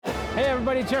Hey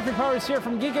everybody, Jeffrey Powers here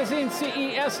from Geekazine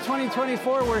CES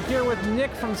 2024. We're here with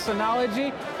Nick from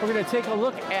Synology. We're going to take a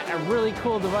look at a really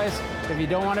cool device. If you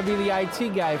don't want to be the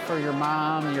IT guy for your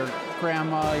mom, your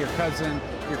grandma, your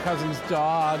cousin's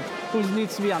dog, who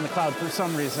needs to be on the cloud for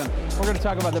some reason, we're going to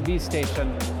talk about the BeeStation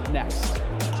next.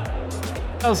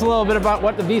 Tell us a little bit about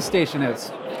what the BeeStation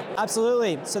is.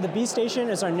 Absolutely. So the BeeStation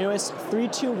is our newest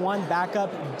 3-2-1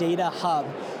 backup data hub.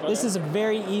 This is a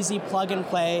very easy plug and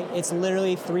play. It's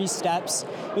literally 3 steps.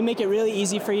 We make it really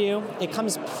easy for you. It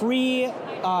comes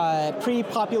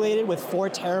pre-populated with 4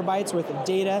 terabytes worth of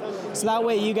data. So that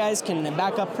way you guys can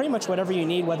back up pretty much whatever you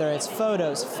need, whether it's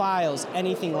photos, files,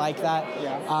 anything like that.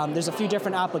 Yeah. There's a few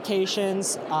different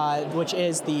applications, which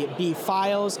is the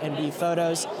BeeFiles and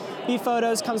BeePhotos.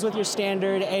 BeePhotos comes with your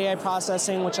standard AI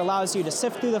processing, which allows you to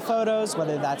sift through the photos,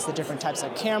 whether that's the different types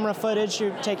of camera footage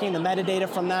you're taking, the metadata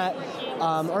from that,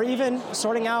 or even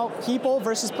sorting out people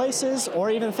versus places,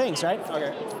 or even things, right?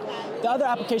 Okay. The other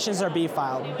applications are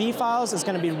BeeFile. BeeFiles is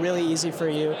going to be really easy for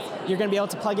you. You're going to be able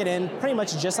to plug it in pretty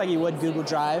much just like you would Google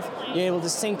Drive. You're able to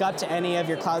sync up to any of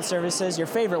your cloud services, your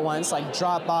favorite ones like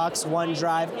Dropbox,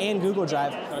 OneDrive, and Google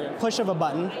Drive. Okay. Push of a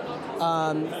button.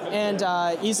 And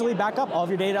easily back up all of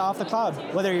your data off the cloud,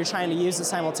 whether you're trying to use it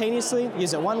simultaneously,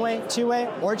 use it one way, 2-way,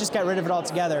 or just get rid of it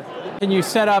altogether. Can you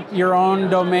set up your own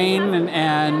domain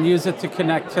and use it to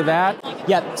connect to that?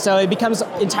 Yep, so it becomes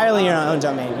entirely your own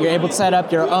domain. You're able to set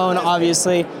up your own,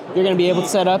 obviously. You're going to be able to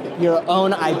set up your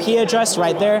own IP address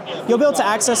right there. You'll be able to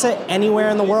access it anywhere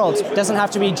in the world. It doesn't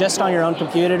have to be just on your own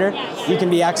computer. You can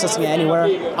be accessing it anywhere,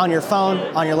 on your phone,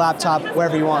 on your laptop,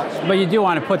 wherever you want. But you do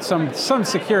want to put some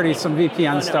security, some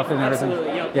VPN stuff and everything.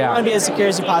 Absolutely. Yeah. You want to be as secure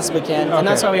as you possibly can. Okay. And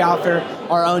that's why we offer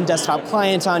our own desktop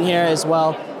client on here as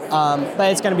well. But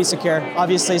it's going to be secure.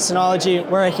 Obviously, Synology,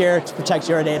 we're here to protect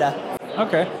your data.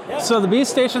 Okay. So the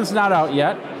BeeStation's not out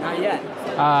yet. Not yet.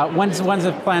 When's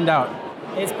it planned out?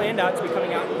 It's planned out to be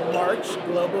coming out in March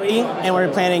globally, and we're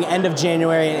planning end of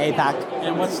January in APAC.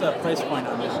 And what's the price point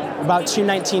on this? About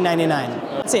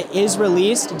 $219.99. Once it is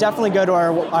released, definitely go to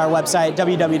our website,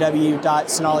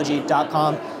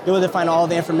 www.synology.com. You'll be able to find all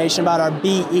the information about our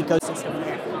Bee ecosystem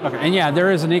there. Okay, and yeah, there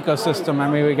is an ecosystem. I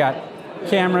mean, we got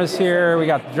cameras here, we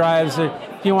got drives. If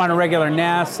you want a regular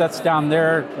NAS, that's down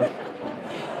there.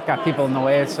 Got people in the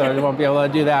way, so you won't be able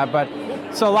to do that. But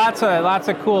so lots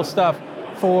of cool stuff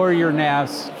for your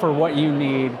NAS, for what you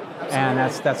need, and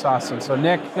that's awesome. So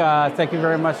Nick, thank you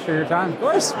very much for your time. Of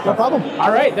course, no problem.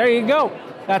 All right, there you go.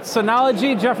 That's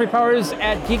Synology, Jeffrey Powers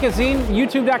at Geekazine,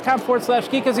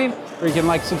 youtube.com/Geekazine, where you can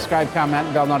like, subscribe, comment,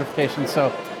 and bell notifications.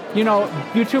 So, you know,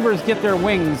 YouTubers get their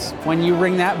wings when you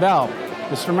ring that bell.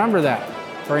 Just remember that,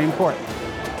 very important.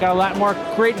 Got a lot more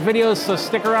great videos, so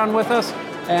stick around with us.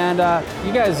 And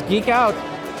you guys geek out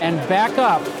and back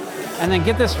up, and then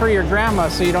get this for your grandma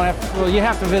so you don't have to, well, you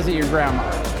have to visit your grandma.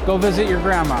 Go visit your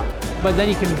grandma. But then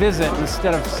you can visit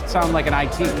instead of sound like an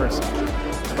IT person.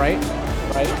 Right?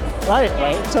 Right? Right.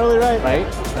 Totally right. Right?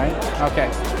 Okay.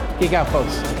 Geek out,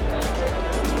 folks.